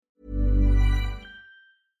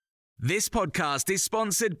This podcast is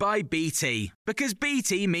sponsored by BT, because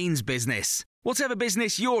BT means business. Whatever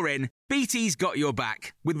business you're in, BT's got your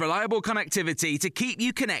back, with reliable connectivity to keep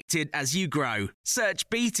you connected as you grow. Search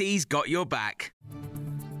BT's got your back.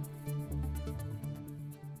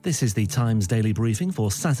 This is the Times Daily Briefing for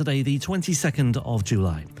Saturday the 22nd of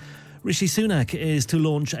July. Rishi Sunak is to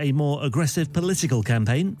launch a more aggressive political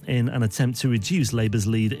campaign in an attempt to reduce Labour's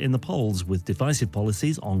lead in the polls with divisive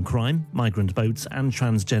policies on crime, migrant votes and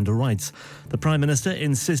transgender rights. The Prime Minister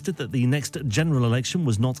insisted that the next general election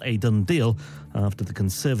was not a done deal after the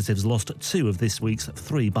Conservatives lost 2 of this week's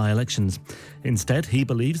 3 by-elections. Instead, he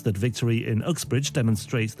believes that victory in Uxbridge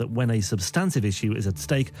demonstrates that when a substantive issue is at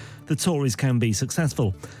stake, the Tories can be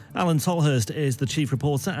successful. Alan Tolhurst is the chief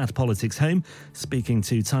reporter at Politics Home. Speaking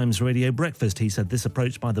to Times Radio Breakfast, he said this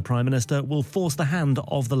approach by the Prime Minister will force the hand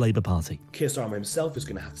of the Labour Party. Keir Starmer himself is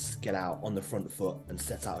going to have to get out on the front foot and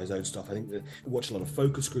set out his own stuff. I think that we watch a lot of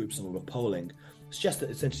focus groups and a lot of polling. It's just that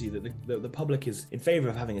essentially the public is in favour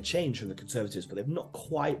of having a change from the Conservatives, but they've not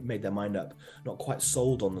quite made their mind up, not quite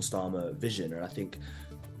sold on the Starmer vision. And I think,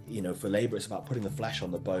 you know, for Labour, it's about putting the flesh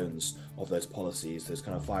on the bones of those policies, those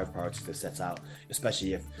kind of 5 priorities they set out,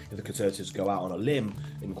 especially if the Conservatives go out on a limb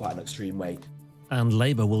in quite an extreme way. And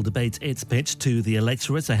Labour will debate its pitch to the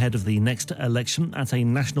electorate ahead of the next election at a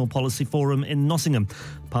national policy forum in Nottingham.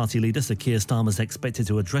 Party leader Sir Keir Starmer is expected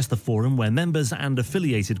to address the forum, where members and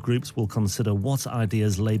affiliated groups will consider what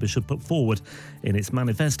ideas Labour should put forward in its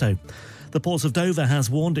manifesto. The Port of Dover has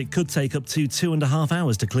warned it could take up to 2.5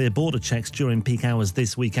 hours to clear border checks during peak hours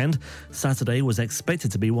this weekend. Saturday was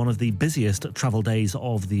expected to be one of the busiest travel days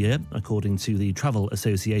of the year, according to the Travel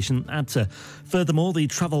Association, ABTA. Furthermore, the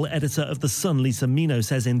travel editor of The Sun, Lisa Mino,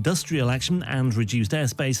 says industrial action and reduced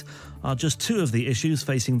airspace are just 2 of the issues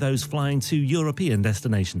facing those flying to European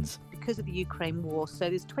destinations. Because of the Ukraine war, so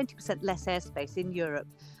there's 20% less airspace in Europe,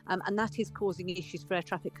 and that is causing issues for air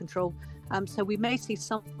traffic control. So we may see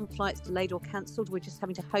some flights delayed or cancelled. We're just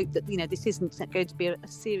having to hope that, this isn't going to be a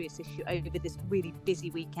serious issue over this really busy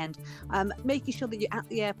weekend. Making sure that you're at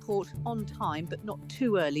the airport on time, but not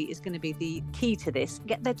too early, is going to be the key to this.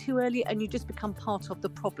 Get there too early and you just become part of the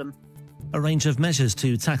problem. A range of measures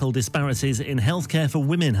to tackle disparities in healthcare for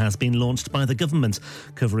women has been launched by the government,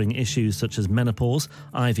 covering issues such as menopause,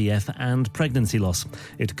 IVF and pregnancy loss.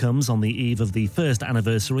 It comes on the eve of the first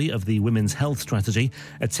anniversary of the Women's Health Strategy,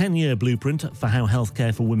 a 10-year blueprint for how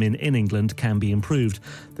healthcare for women in England can be improved.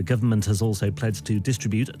 The government has also pledged to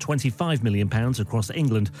distribute £25 million across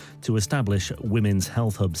England to establish women's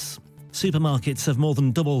health hubs. Supermarkets have more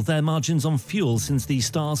than doubled their margins on fuel since the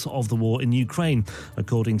start of the war in Ukraine,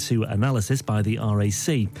 according to analysis by the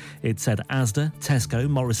RAC. It said Asda, Tesco,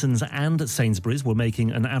 Morrisons and Sainsbury's were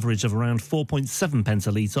making an average of around 4.7 pence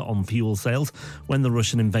a litre on fuel sales when the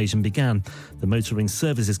Russian invasion began. The motoring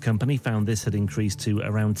services company found this had increased to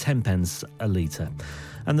around 10 pence a litre.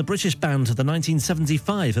 And the British band The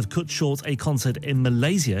 1975 have cut short a concert in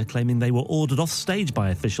Malaysia, claiming they were ordered off stage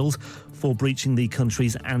by officials for breaching the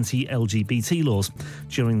country's anti-LGBT laws.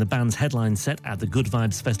 During the band's headline set at the Good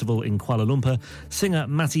Vibes Festival in Kuala Lumpur, singer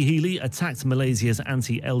Matty Healy attacked Malaysia's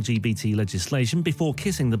anti-LGBT legislation before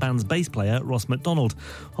kissing the band's bass player Ross McDonald.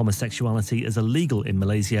 Homosexuality is illegal in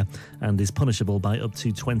Malaysia and is punishable by up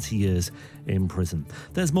to 20 years in prison.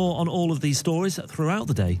 There's more on all of these stories throughout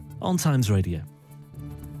the day on Times Radio.